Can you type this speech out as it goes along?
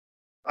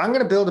I'm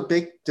going to build a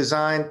big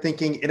design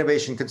thinking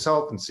innovation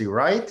consultancy,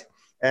 right?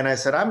 And I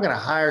said, I'm going to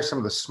hire some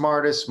of the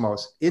smartest,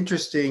 most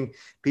interesting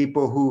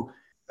people who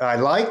I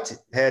liked,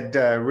 had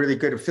really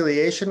good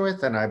affiliation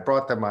with, and I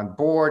brought them on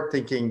board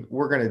thinking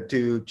we're going to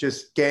do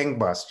just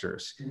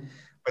gangbusters.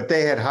 But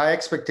they had high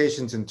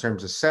expectations in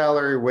terms of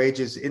salary,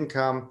 wages,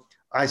 income.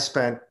 I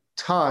spent a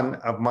ton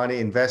of money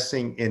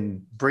investing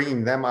in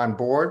bringing them on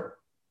board.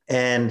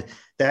 And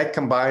that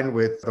combined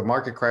with the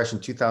market crash in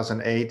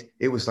 2008,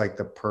 it was like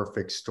the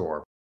perfect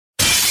storm.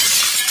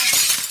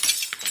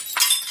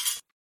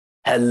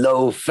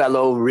 Hello,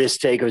 fellow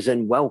risk takers,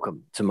 and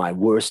welcome to my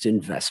worst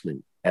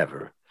investment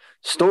ever.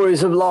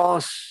 Stories of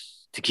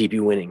loss to keep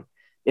you winning.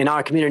 In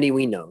our community,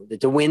 we know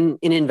that to win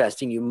in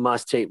investing, you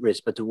must take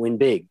risk, but to win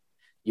big,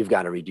 you've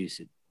got to reduce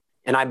it.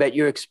 And I bet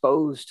you're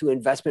exposed to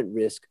investment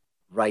risk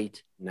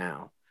right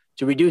now.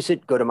 To reduce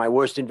it, go to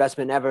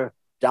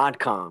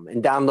myworstinvestmentever.com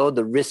and download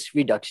the risk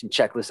reduction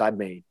checklist I've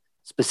made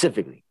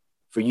specifically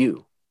for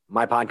you,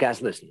 my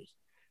podcast listeners,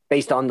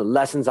 based on the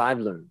lessons I've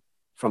learned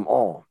from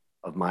all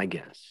of my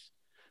guests.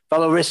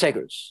 Fellow risk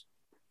takers,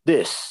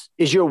 this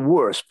is your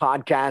worst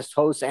podcast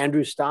host,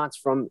 Andrew Stotz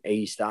from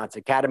A Stotz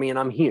Academy, and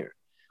I'm here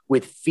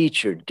with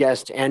featured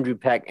guest Andrew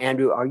Peck.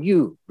 Andrew, are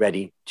you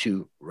ready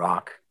to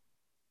rock?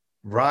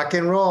 Rock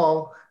and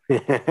roll.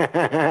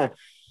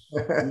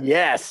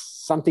 Yes,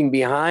 something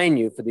behind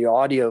you for the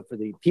audio, for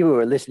the people who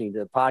are listening to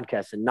the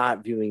podcast and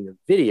not viewing the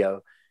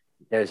video.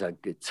 There's a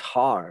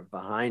guitar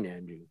behind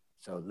Andrew.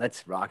 So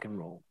let's rock and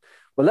roll.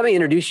 Well, let me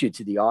introduce you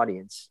to the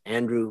audience.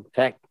 Andrew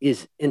Peck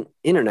is an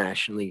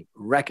internationally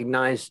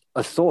recognized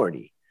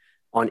authority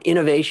on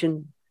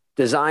innovation,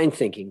 design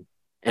thinking,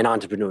 and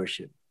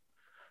entrepreneurship.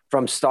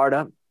 From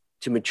startup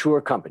to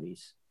mature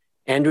companies,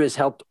 Andrew has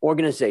helped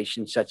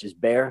organizations such as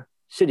Bayer,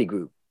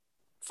 Citigroup,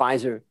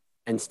 Pfizer,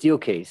 and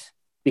Steelcase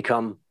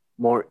become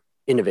more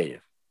innovative.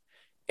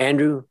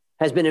 Andrew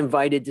has been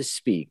invited to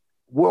speak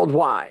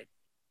worldwide,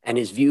 and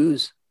his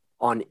views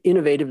on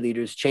innovative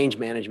leaders, change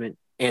management,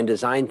 and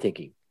design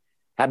thinking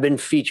have been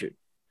featured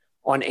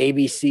on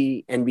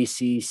ABC,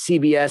 NBC,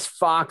 CBS,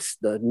 Fox,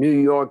 the New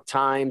York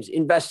Times,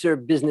 Investor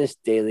Business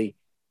Daily,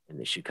 and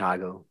the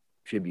Chicago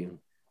Tribune.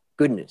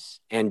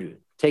 Goodness, Andrew,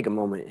 take a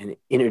moment and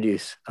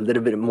introduce a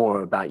little bit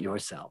more about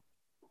yourself.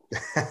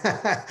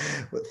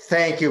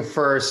 Thank you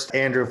first,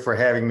 Andrew, for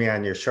having me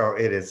on your show.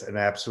 It is an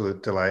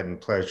absolute delight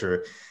and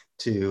pleasure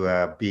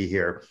to be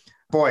here.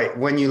 Boy,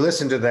 when you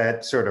listen to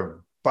that sort of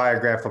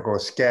biographical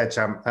sketch,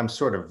 I'm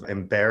sort of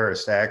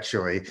embarrassed,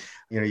 actually.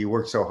 You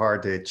work so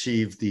hard to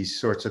achieve these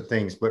sorts of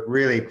things, but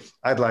really,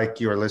 I'd like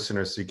your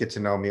listeners to get to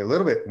know me a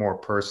little bit more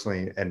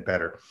personally and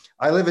better.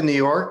 I live in New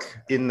York,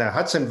 in the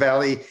Hudson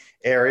Valley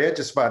area,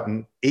 just about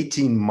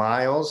 18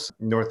 miles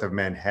north of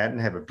Manhattan.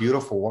 Have a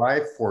beautiful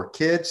wife, 4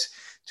 kids,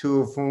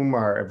 2 of whom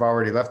have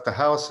already left the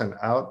house and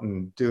out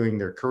and doing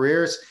their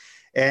careers,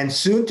 and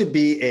soon to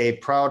be a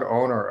proud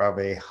owner of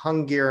a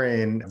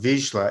Hungarian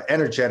Vizsla,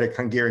 energetic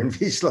Hungarian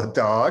Vizsla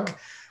dog,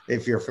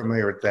 if you're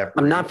familiar with that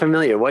breed. I'm not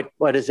familiar. What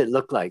does it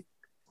look like?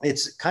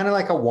 It's kind of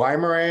like a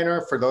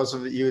Weimaraner, for those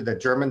of you, the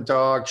German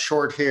dog,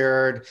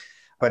 short-haired,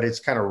 but it's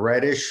kind of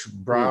reddish,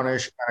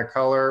 brownish kind of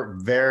color,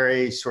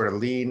 very sort of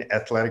lean,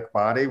 athletic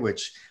body,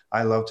 which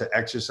I love to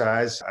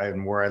exercise.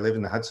 And where I live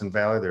in the Hudson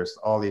Valley, there's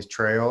all these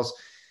trails.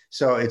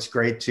 So it's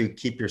great to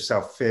keep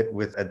yourself fit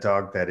with a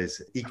dog that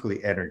is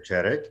equally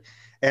energetic.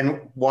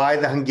 And why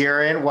the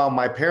Hungarian? Well,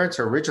 my parents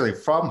are originally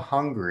from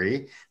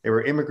Hungary. They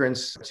were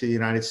immigrants to the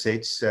United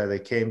States. They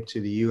came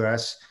to the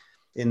U.S.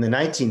 in the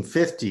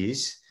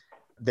 1950s.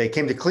 They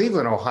came to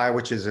Cleveland, Ohio,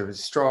 which is a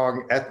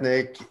strong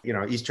ethnic,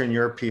 Eastern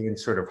European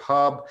sort of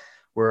hub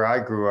where I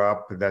grew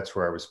up. That's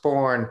where I was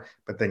born,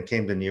 but then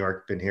came to New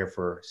York, been here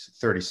for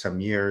 30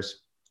 some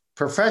years.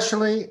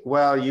 Professionally,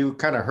 well, you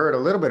kind of heard a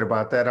little bit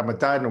about that. I'm a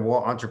dyed-in-the-wool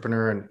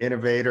entrepreneur and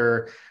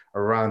innovator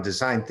around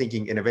design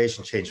thinking,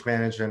 innovation, change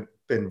management.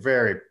 Been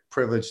very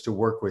privileged to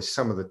work with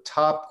some of the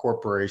top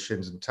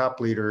corporations and top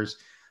leaders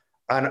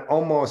on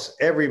almost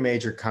every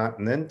major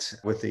continent,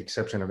 with the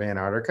exception of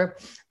Antarctica.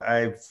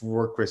 I've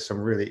worked with some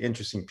really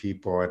interesting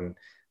people and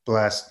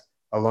blessed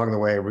along the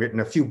way. I've written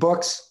a few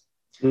books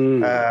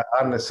on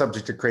the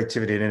subject of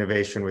creativity and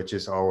innovation, which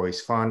is always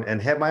fun,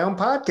 and have my own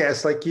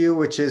podcast like you,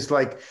 which is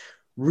like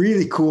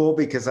really cool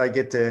because I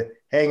get to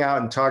hang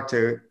out and talk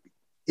to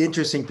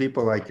interesting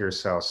people like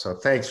yourself. So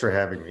thanks for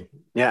having me.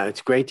 Yeah,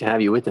 it's great to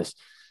have you with us.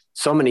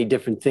 So many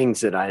different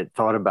things that I had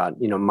thought about.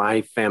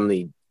 My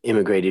family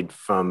immigrated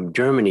from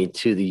Germany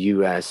to the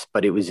U.S.,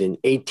 but it was in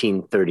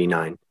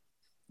 1839.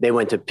 They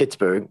went to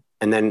Pittsburgh,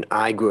 and then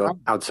I grew up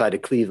outside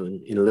of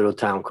Cleveland in a little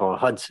town called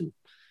Hudson.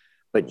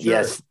 But sure,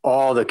 yes,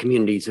 all the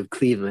communities of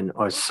Cleveland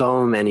are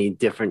so many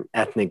different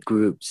ethnic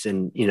groups.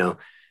 And,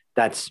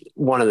 that's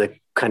one of the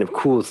kind of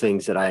cool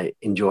things that I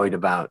enjoyed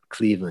about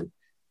Cleveland.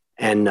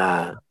 And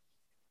the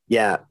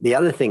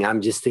other thing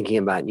I'm just thinking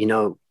about,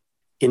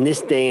 in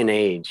this day and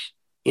age,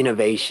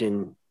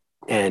 innovation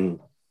and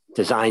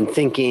design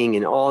thinking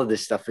and all of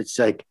this stuff,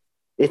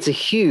 it's a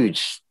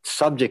huge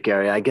subject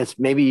area. I guess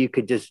maybe you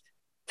could just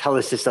tell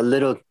us just a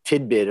little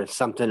tidbit of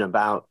something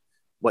about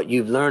what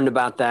you've learned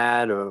about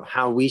that or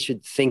how we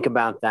should think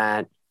about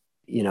that.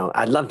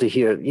 I'd love to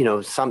hear,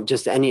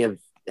 just any of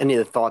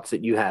the thoughts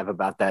that you have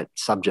about that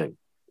subject.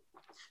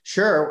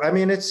 Sure. I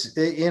mean,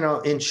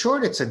 in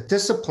short, it's a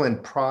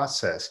disciplined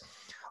process.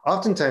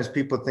 Oftentimes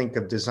people think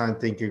of design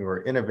thinking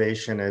or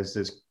innovation as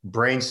this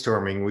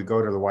brainstorming. We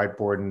go to the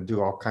whiteboard and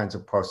do all kinds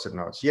of post-it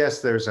notes.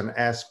 Yes, there's an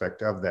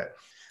aspect of that.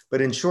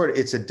 But in short,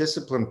 it's a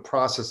disciplined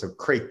process of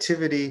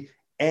creativity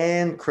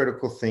and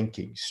critical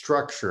thinking,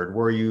 structured,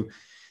 where you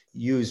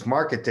use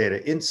market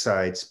data,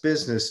 insights,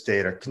 business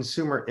data,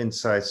 consumer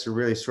insights to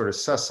really sort of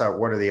suss out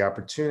what are the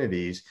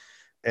opportunities.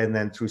 And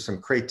then through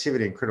some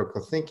creativity and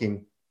critical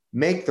thinking,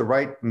 make the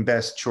right and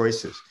best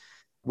choices,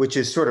 which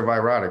is sort of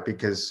ironic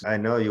because I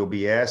know you'll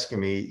be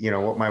asking me,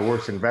 what my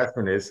worst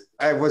investment is.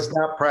 I was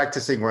not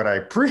practicing what I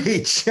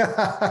preach.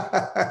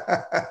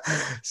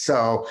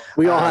 So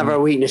we all have our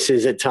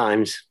weaknesses at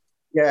times.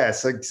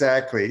 Yes,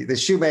 exactly. The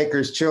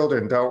shoemaker's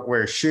children don't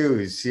wear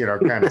shoes,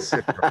 kind of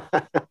syndrome.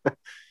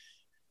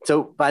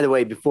 So, by the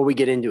way, before we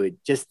get into it,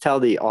 just tell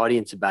the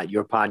audience about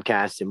your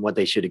podcast and what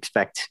they should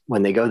expect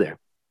when they go there.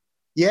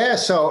 Yeah.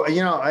 So,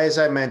 as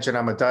I mentioned,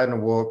 I'm a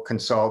dyed-in-the-wool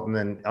consultant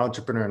and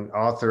entrepreneur and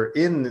author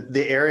in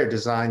the area of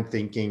design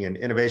thinking and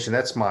innovation.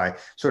 That's my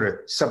sort of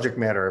subject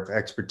matter of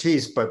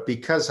expertise. But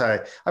because I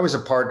was a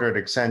partner at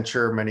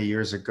Accenture many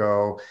years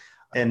ago,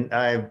 and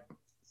I've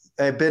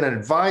been an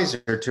advisor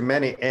to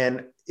many.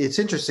 And it's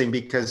interesting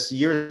because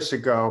years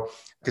ago,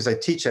 because I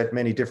teach at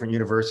many different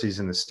universities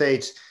in the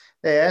States,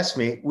 they asked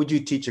me, would you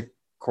teach a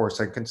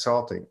course on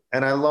consulting?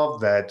 And I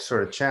love that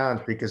sort of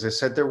challenge because I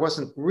said there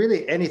wasn't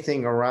really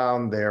anything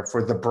around there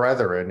for the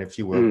brethren, if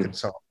you will,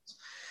 consultants.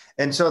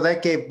 And so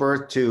that gave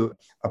birth to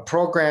a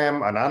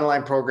program, an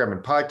online program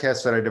and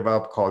podcast that I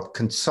developed called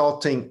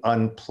Consulting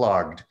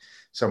Unplugged.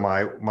 So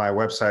my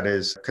website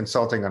is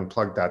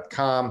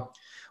consultingunplugged.com,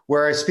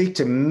 where I speak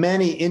to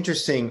many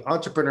interesting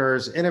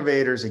entrepreneurs,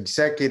 innovators,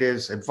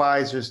 executives,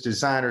 advisors,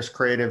 designers,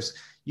 creatives,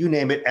 you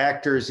name it,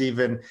 actors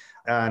even,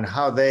 on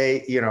how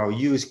they,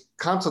 use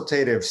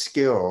consultative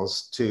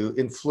skills to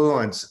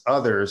influence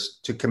others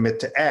to commit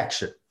to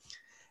action.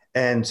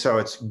 And so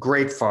it's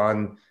great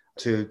fun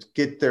to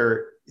get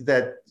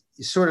that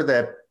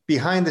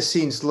behind the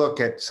scenes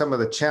look at some of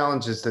the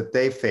challenges that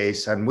they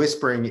face and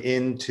whispering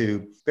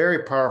into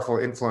very powerful,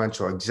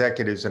 influential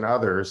executives and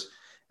others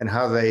and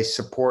how they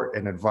support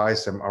and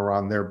advise them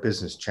around their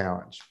business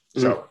challenge.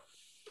 So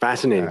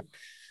fascinating.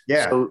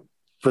 Yeah. So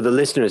for the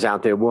listeners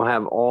out there, we'll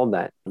have all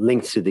that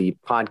links to the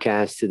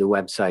podcast, to the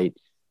website,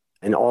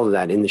 and all of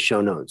that in the show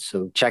notes.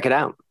 So check it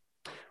out.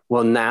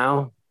 Well,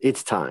 now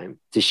it's time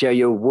to share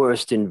your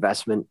worst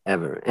investment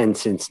ever. And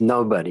since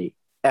nobody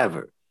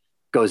ever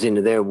goes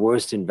into their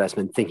worst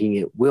investment thinking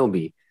it will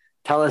be,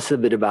 tell us a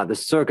bit about the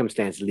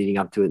circumstances leading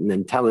up to it, and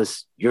then tell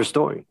us your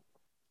story.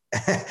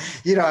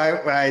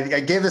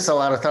 I gave this a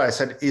lot of thought. I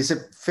said, is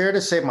it fair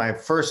to say my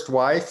first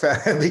wife?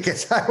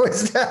 Because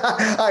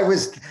I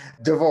was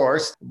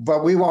divorced,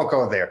 but we won't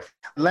go there.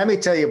 Let me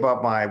tell you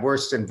about my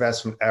worst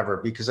investment ever,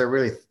 because I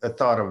really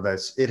thought of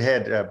this. It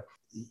had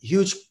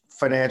huge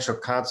financial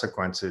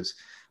consequences,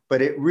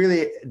 but it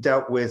really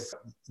dealt with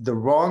the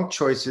wrong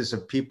choices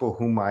of people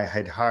whom I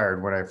had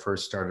hired when I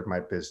first started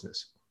my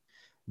business.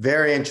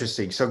 Very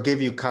interesting. So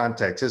give you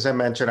context. As I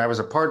mentioned, I was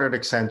a partner at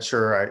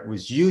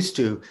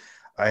Accenture.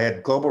 I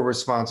had global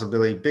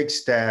responsibility, big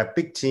staff,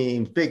 big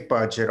teams, big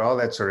budget, all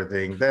that sort of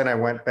thing. Then I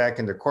went back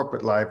into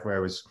corporate life where I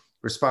was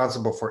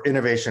responsible for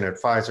innovation at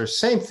Pfizer.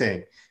 Same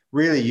thing,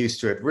 really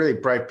used to it, really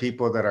bright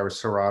people that I was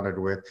surrounded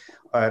with,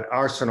 an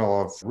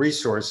arsenal of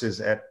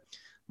resources at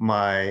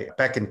my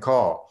beck and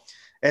call.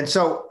 And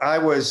so I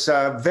was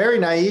very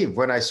naive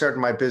when I started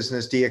my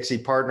business,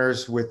 DXC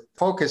Partners,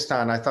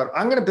 I thought,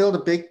 I'm going to build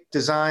a big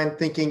design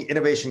thinking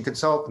innovation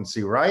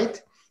consultancy,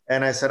 right?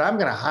 And I said, I'm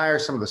going to hire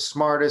some of the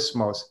smartest,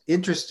 most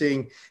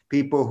interesting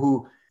people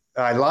who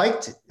I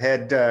liked,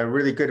 had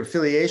really good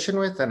affiliation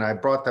with, and I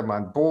brought them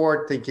on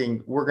board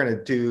thinking we're going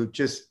to do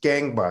just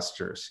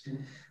gangbusters.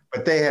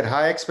 But they had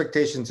high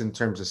expectations in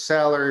terms of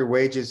salary,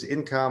 wages,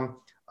 income.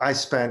 I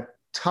spent a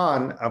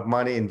ton of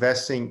money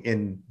investing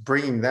in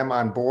bringing them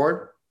on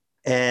board.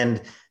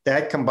 And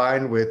that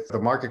combined with the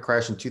market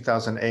crash in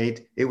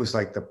 2008, it was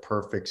like the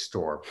perfect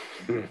storm.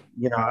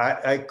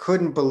 I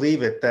couldn't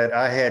believe it that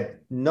I had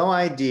no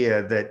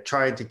idea that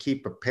trying to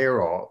keep a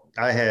payroll,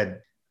 I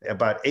had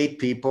about 8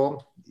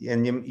 people,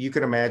 and you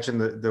can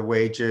imagine the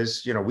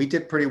wages. We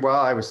did pretty well.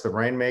 I was the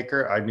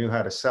rainmaker. I knew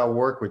how to sell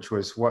work, which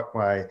was what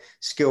my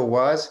skill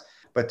was.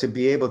 But to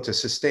be able to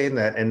sustain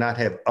that and not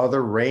have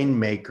other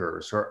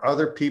rainmakers or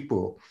other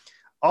people,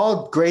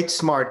 all great,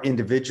 smart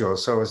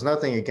individuals. So it was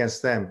nothing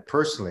against them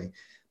personally,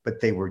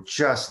 but they were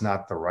just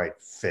not the right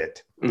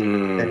fit.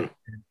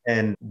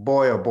 And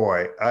boy, oh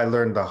boy, I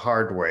learned the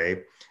hard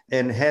way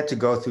and had to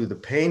go through the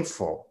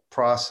painful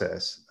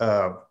process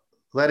of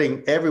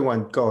letting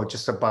everyone go,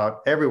 just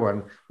about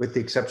everyone, with the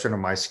exception of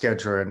my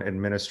scheduler and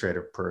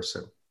administrative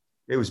person.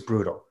 It was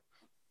brutal.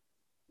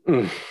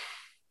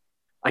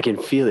 I can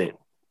feel it.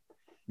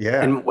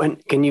 Yeah.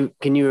 And can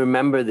you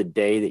remember the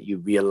day that you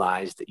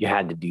realized that you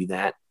had to do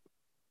that?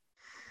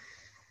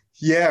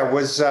 Yeah, it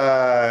was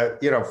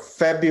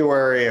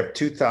February of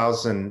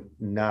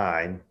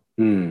 2009.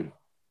 Mm.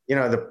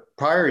 The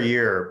prior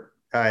year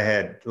I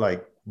had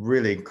like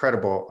really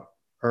incredible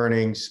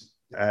earnings.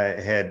 I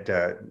had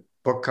a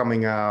book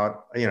coming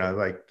out,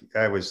 like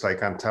I was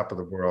like on top of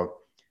the world.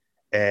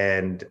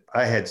 And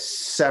I had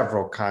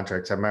several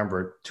contracts. I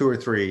remember two or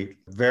three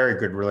very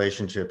good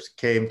relationships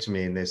came to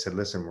me and they said,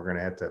 listen, we're going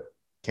to have to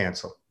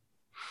cancel.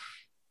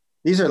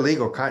 These are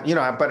legal,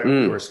 but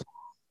we were small.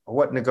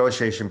 What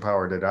negotiation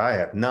power did I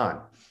have?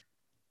 None.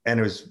 And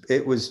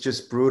it was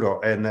just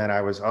brutal. And then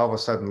I was all of a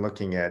sudden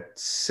looking at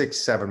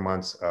 6-7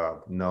 months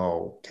of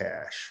no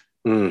cash,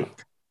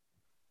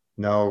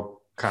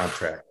 no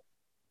contract,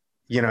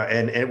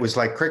 and it was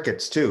like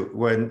crickets too,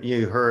 when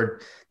you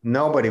heard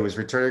nobody was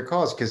returning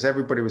calls because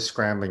everybody was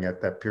scrambling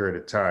at that period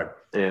of time.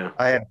 Yeah.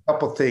 I had a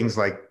couple things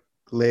like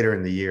later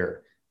in the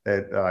year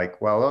that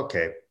like, well,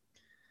 okay.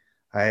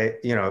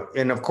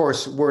 And of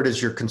course, where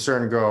does your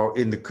concern go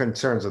in the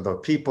concerns of the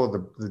people,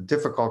 the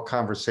difficult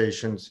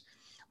conversations,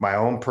 my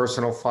own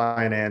personal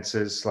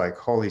finances, like,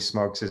 holy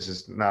smokes,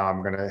 now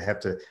I'm going to have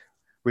to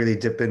really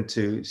dip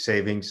into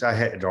savings. I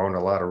had owned a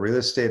lot of real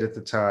estate at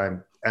the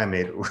time. I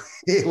mean,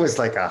 it was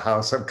like a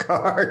house of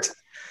cards.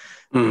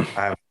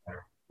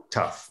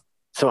 Tough.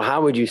 So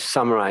how would you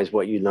summarize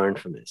what you learned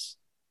from this?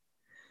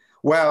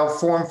 Well,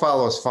 form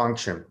follows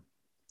function.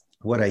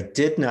 What I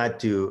did not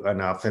do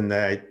enough, and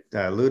I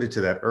alluded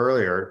to that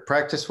earlier,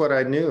 practice what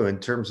I knew in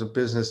terms of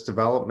business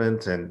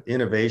development and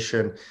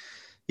innovation.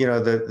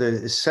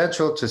 The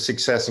essential to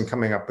success in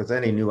coming up with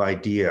any new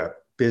idea,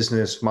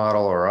 business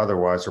model or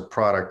otherwise, or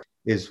product,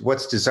 is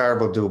what's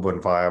desirable, doable,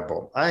 and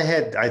viable.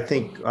 I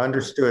think,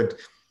 understood,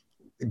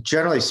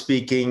 generally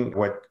speaking,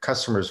 what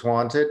customers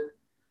wanted,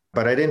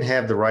 but I didn't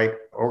have the right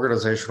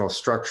organizational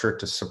structure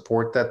to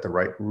support that, the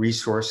right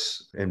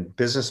resource and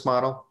business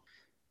model,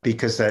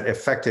 because that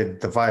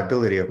affected the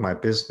viability of my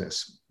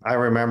business. I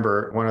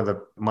remember one of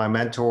my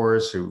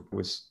mentors who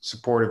was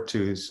supportive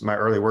to my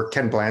early work,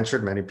 Ken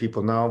Blanchard, many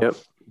people know. Yep.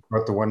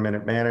 Wrote The 1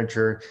 Minute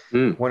Manager.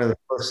 One of the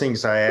first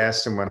things I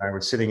asked him when I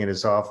was sitting in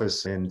his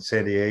office in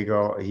San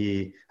Diego,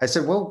 I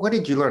said, well, what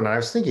did you learn? And I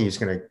was thinking he's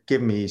going to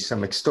give me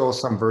extol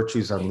some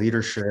virtues on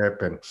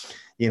leadership and,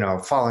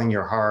 following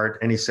your heart.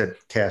 And he said,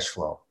 cash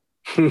flow.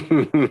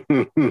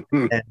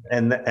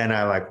 and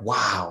I like,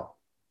 wow,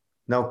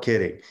 no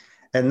kidding.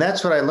 And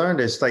that's what I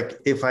learned is like,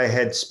 if I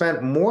had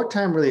spent more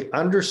time really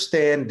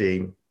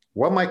understanding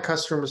what my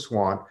customers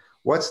want,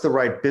 what's the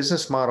right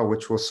business model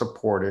which will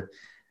support it,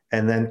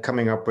 and then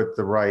coming up with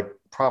the right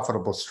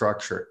profitable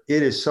structure.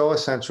 It is so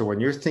essential when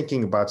you're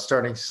thinking about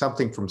starting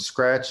something from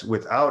scratch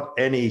without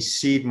any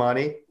seed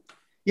money.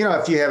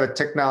 If you have a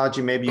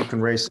technology, maybe you can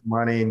raise some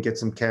money and get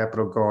some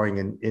capital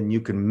going and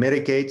you can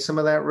mitigate some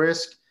of that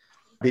risk.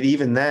 But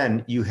even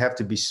then, you have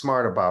to be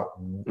smart about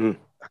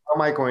how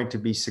am I going to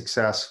be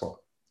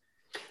successful?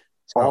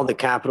 All the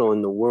capital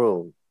in the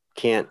world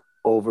can't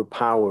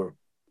overpower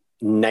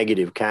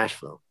negative cash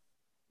flow.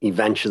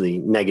 Eventually,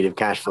 negative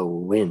cash flow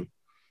will win.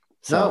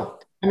 So, no,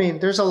 I mean,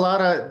 there's a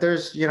lot of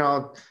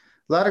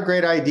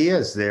great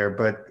ideas there,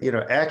 but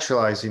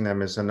actualizing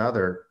them is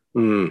another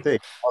thing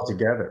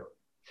altogether.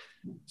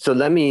 So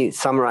let me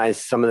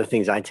summarize some of the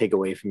things I take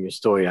away from your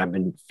story. I've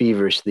been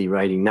feverishly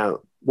writing. Now,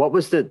 what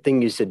was the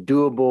thing you said?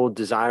 Doable,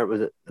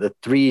 desirable, the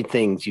three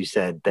things you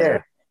said there.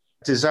 Yeah.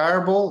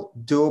 Desirable,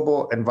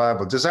 doable, and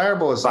viable.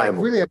 Desirable is viable.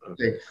 Like really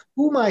understanding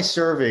who am I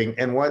serving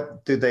and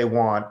what do they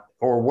want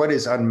or what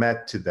is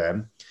unmet to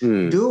them.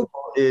 Doable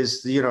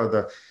is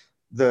the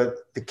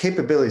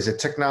capabilities, the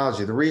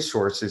technology, the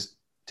resources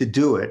to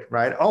do it,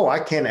 right? Oh, I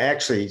can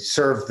actually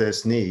serve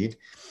this need.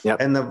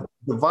 Yep. And the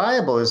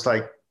viable is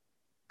like,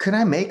 can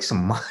I make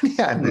some money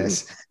on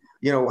this?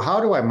 How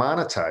do I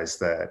monetize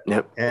that?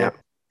 Yep. And yep.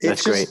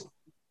 That's great.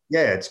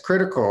 Yeah, it's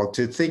critical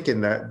to think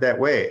in that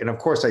way. And of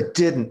course, I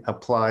didn't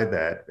apply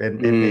that.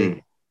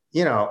 And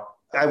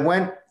I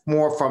went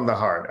more from the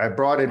heart. I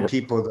brought in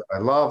people that I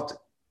loved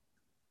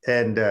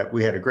and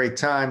we had a great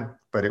time,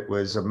 but it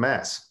was a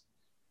mess.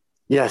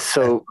 Yeah.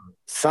 So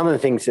some of the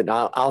things that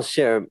I'll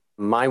share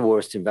my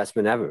worst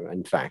investment ever,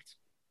 in fact.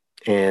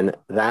 And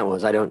that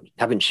was,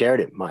 haven't shared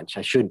it much.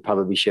 I should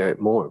probably share it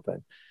more,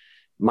 but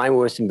my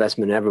worst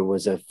investment ever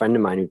was a friend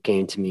of mine who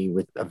came to me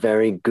with a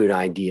very good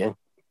idea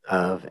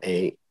of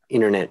a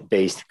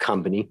internet-based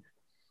company.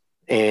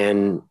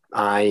 And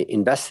I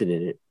invested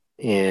in it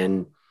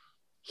and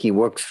he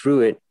worked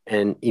through it.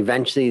 And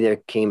eventually there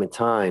came a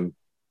time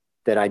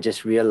that I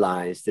just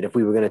realized that if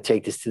we were going to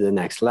take this to the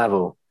next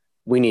level,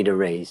 we need to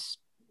raise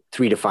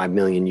 3 to 5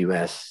 million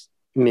US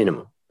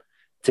minimum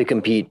to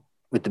compete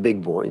with the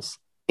big boys.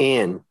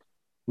 And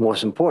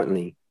most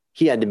importantly,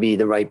 he had to be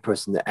the right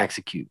person to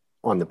execute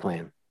on the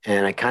plan.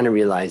 And I kind of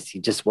realized he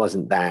just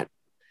wasn't that.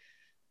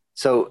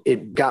 So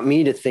it got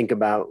me to think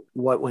about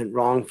what went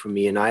wrong for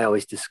me. And I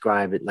always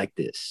describe it like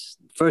this.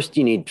 First,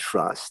 you need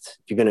trust.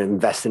 If you're going to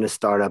invest in a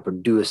startup or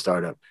do a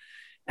startup.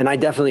 And I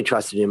definitely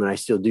trusted him and I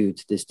still do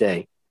to this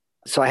day.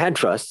 So I had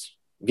trust.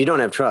 If you don't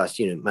have trust,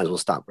 might as well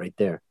stop right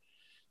there.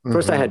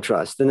 First, I had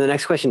trust. Then the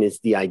next question is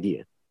the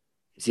idea.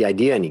 Is the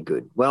idea any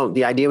good? Well,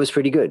 the idea was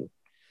pretty good.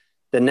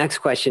 The next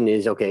question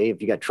is, okay,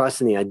 if you got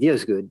trust and the idea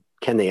is good,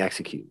 can they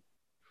execute?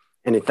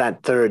 And it's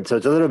that third. So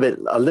it's a little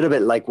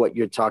bit like what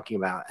you're talking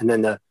about. And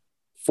then the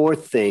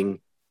fourth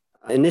thing,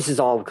 and this is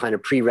all kind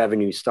of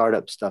pre-revenue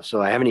startup stuff.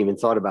 So I haven't even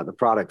thought about the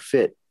product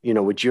fit,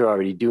 which you're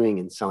already doing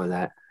in some of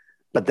that.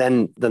 But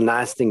then the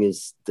last thing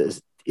is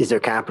there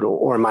capital,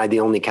 or am I the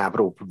only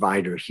capital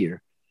provider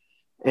here?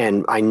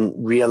 And I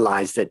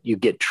realize that you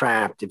get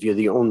trapped if you're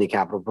the only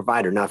capital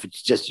provider. Now, if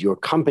it's just your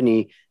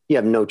company, you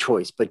have no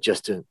choice but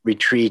just to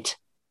retreat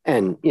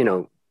and,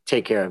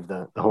 take care of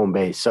the home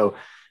base. So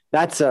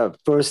that's a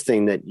first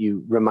thing that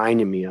you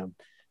reminded me of.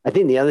 I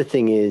think the other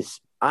thing is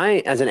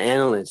as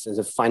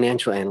a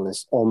financial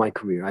analyst, all my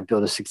career, I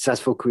built a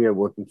successful career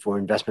working for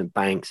investment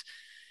banks.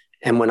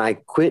 And when I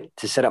quit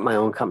to set up my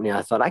own company,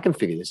 I thought I can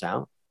figure this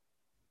out.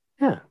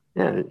 Yeah,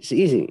 it's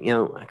easy.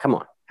 Come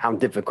on, how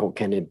difficult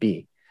can it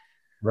be?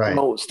 Right.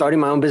 Well, starting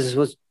my own business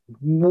was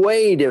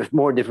way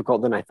more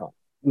difficult than I thought.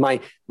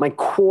 My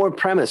core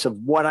premise of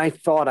what I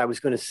thought I was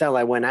going to sell,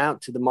 I went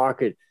out to the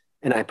market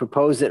and I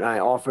proposed it and I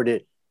offered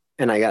it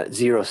and I got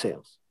 0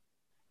 sales.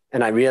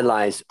 And I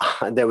realized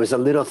there was a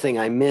little thing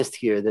I missed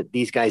here, that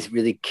these guys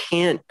really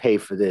can't pay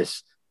for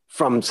this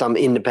from some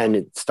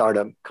independent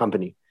startup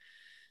company.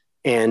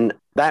 And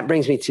that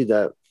brings me to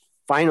the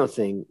final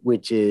thing,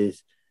 which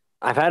is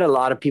I've had a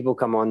lot of people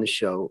come on the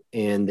show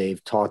and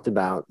they've talked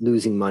about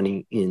losing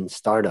money in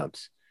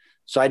startups.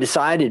 So I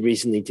decided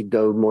recently to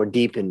go more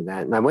deep into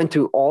that. And I went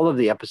through all of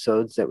the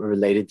episodes that were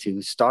related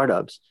to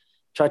startups.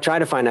 So I tried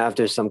to find out if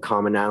there's some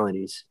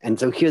commonalities. And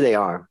so here they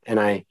are. And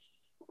I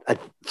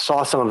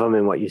saw some of them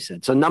in what you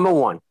said. So number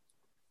one,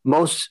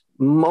 most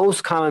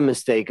common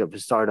mistake of a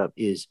startup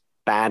is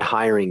bad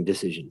hiring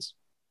decisions.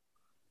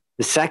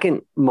 The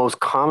second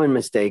most common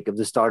mistake of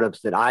the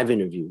startups that I've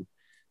interviewed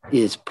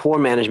is poor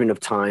management of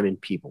time and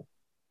people.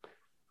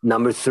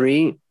 Number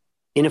 3,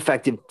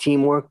 ineffective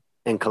teamwork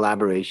and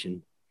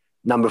collaboration.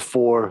 Number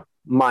 4,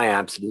 my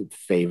absolute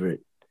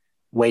favorite,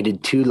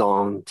 waited too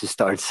long to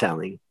start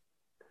selling.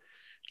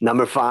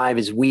 Number 5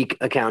 is weak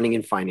accounting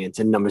and finance.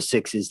 And number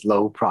 6 is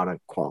low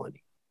product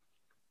quality.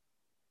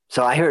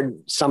 So I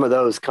heard some of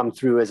those come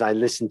through as I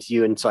listened to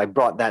you. And so I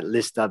brought that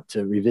list up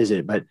to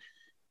revisit. But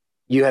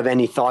you have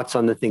any thoughts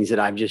on the things that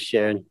I've just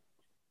shared?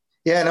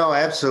 Yeah, no,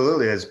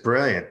 absolutely. It's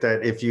brilliant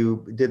that if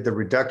you did the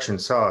reduction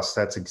sauce,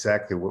 that's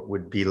exactly what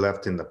would be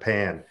left in the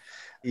pan.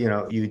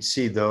 You'd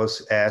see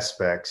those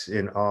aspects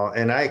in all,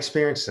 and I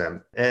experienced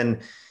them.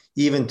 And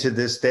even to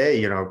this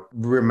day,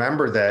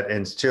 remember that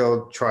and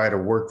still try to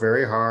work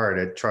very hard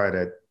at try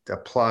to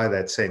apply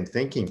that same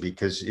thinking,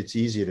 because it's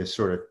easy to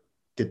sort of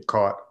get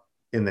caught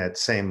in that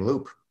same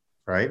loop,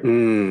 right?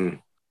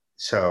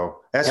 So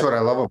that's what I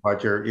love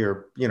about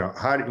your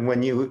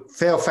when you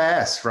fail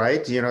fast,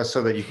 right?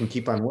 So that you can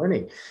keep on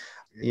winning.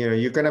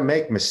 You're going to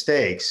make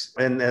mistakes.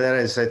 And that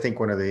is, I think,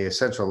 one of the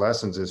essential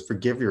lessons is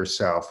forgive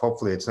yourself.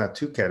 Hopefully it's not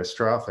too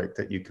catastrophic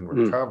that you can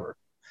recover.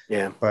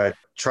 Yeah. But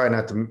try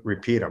not to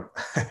repeat them.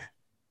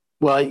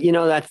 Well,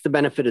 that's the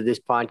benefit of this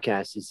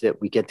podcast, is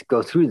that we get to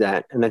go through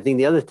that. And I think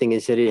the other thing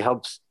is that it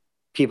helps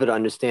people to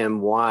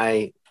understand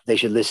why they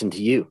should listen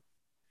to you.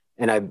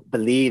 And I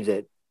believe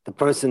that the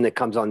person that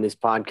comes on this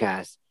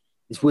podcast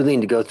is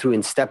willing to go through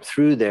and step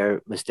through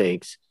their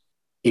mistakes,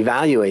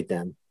 evaluate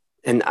them.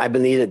 And I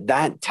believe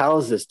that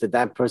tells us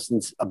that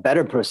person's a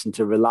better person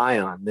to rely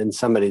on than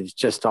somebody that's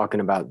just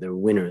talking about their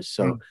winners.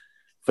 So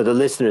for the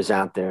listeners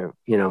out there,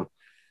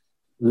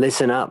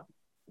 listen up,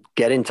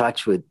 get in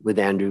touch with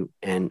Andrew,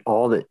 and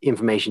all the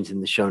information's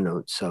in the show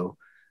notes. So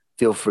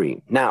feel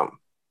free. Now,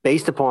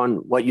 based upon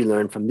what you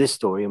learned from this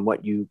story and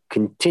what you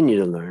continue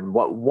to learn,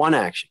 what one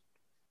action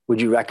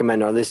would you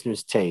recommend our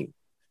listeners take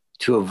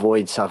to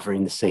avoid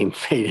suffering the same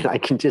fate? And I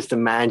can just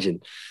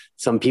imagine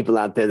some people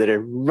out there that are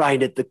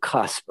right at the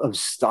cusp of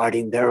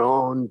starting their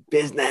own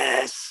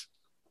business.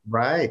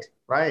 Right.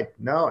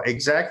 No,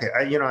 exactly.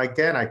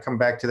 Again, I come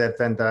back to that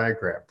Venn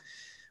diagram.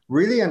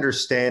 Really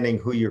understanding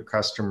who your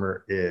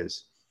customer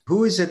is.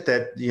 Who is it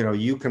that,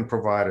 you can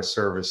provide a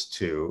service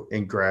to,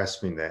 and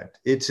grasping that.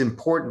 It's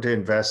important to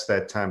invest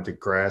that time to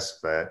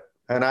grasp that.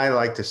 And I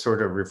like to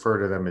sort of refer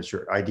to them as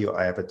your ideal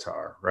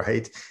avatar,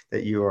 right?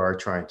 That you are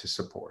trying to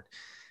support.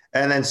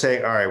 And then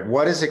say, all right,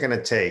 what is it going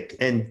to take?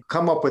 And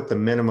come up with the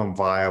minimum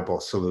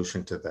viable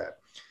solution to that.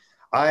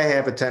 I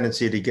have a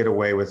tendency to get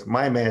away with,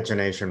 my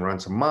imagination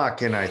runs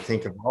amok, and I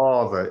think of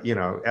all the,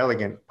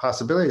 elegant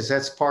possibilities.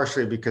 That's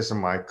partially because of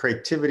my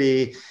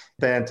creativity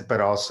bent, but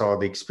also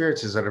the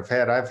experiences that I've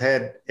had. I've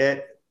had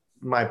at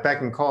my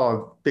beck and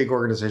call big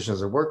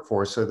organizations I work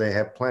for, so they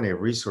have plenty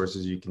of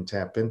resources you can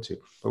tap into.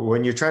 But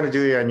when you're trying to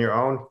do it on your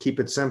own, keep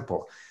it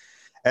simple.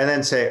 And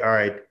then say, all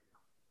right,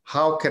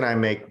 how can I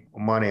make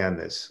money on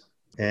this?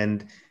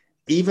 And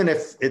even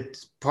if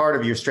it's part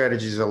of your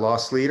strategy as a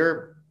loss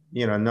leader,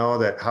 know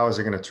that how is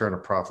it going to turn a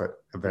profit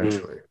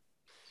eventually?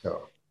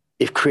 So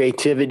if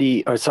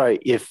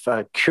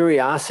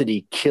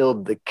curiosity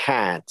killed the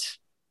cat,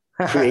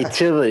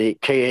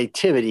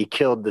 creativity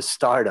killed the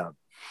startup.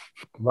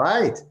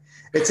 Right.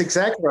 It's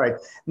exactly right.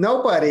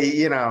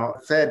 Nobody,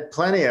 had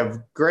plenty of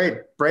great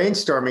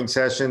brainstorming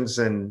sessions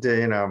and,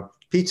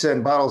 pizza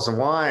and bottles of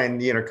wine,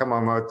 come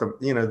on with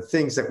the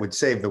things that would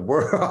save the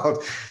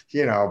world,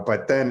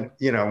 but then,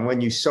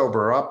 when you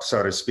sober up,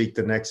 so to speak,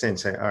 the next day and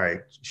say, all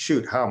right,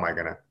 shoot, how am I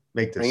going to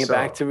make this Bring it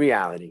back to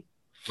reality.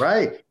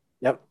 Right.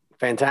 Yep.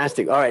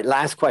 Fantastic. All right.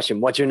 Last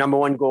question. What's your number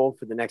one goal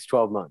for the next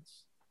 12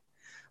 months?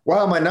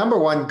 Well, my number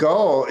one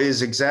goal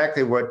is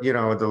exactly what,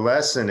 the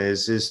lesson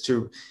is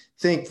to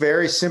think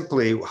very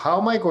simply, how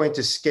am I going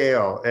to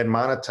scale and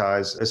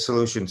monetize a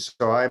solution?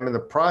 So I'm in the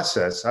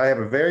process. I have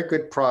a very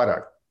good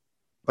product,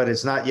 but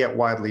it's not yet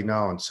widely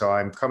known. So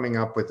I'm coming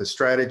up with a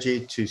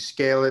strategy to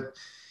scale it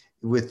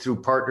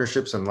through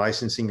partnerships and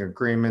licensing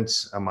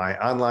agreements, my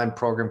online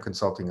program,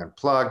 Consulting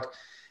Unplugged,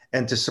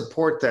 and to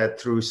support that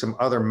through some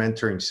other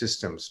mentoring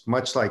systems.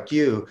 Much like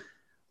you,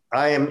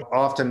 I am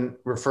often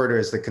referred to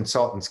as the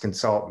consultant's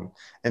consultant.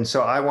 And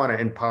so I want to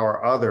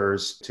empower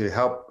others to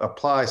help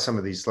apply some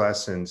of these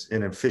lessons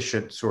in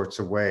efficient sorts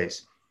of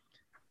ways.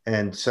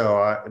 And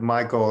so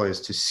my goal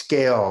is to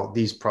scale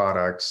these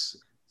products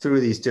through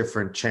these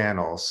different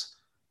channels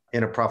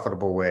in a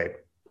profitable way.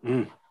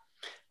 And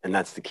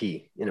that's the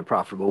key, in a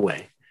profitable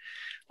way.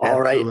 Absolutely.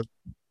 All right,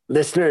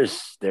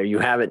 listeners, there you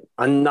have it.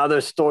 Another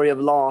story of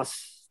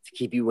loss to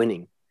keep you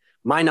winning.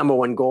 My number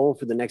one goal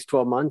for the next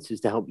 12 months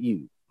is to help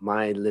you,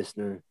 my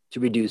listener, to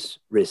reduce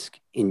risk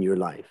in your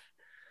life.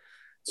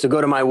 So go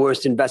to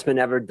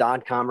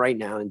myworstinvestmentever.com right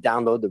now and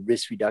download the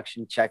risk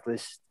reduction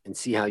checklist and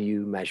see how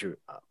you measure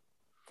up.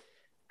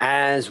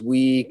 As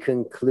we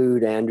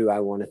conclude, Andrew, I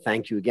want to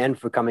thank you again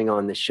for coming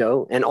on the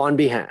show. And on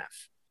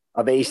behalf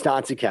of A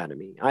Stotz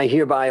Academy, I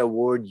hereby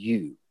award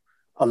you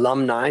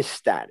alumni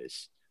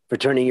status for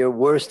turning your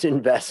worst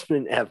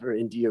investment ever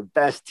into your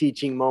best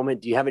teaching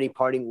moment. Do you have any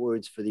parting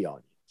words for the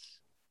audience?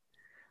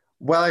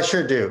 Well, I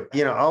sure do.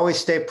 Always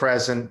stay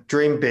present,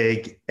 dream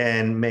big,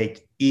 and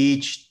make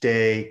each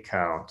day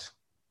count.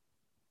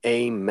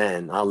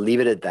 Amen. I'll leave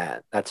it at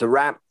that. That's a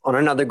wrap on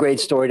another great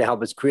story to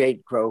help us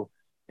create, grow,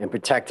 and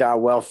protect our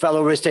wealth.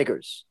 Fellow risk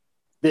takers,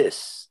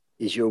 this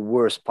is your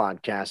worst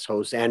podcast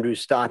host, Andrew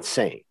Stotz,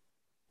 saying,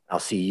 I'll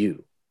see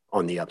you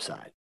on the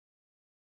upside.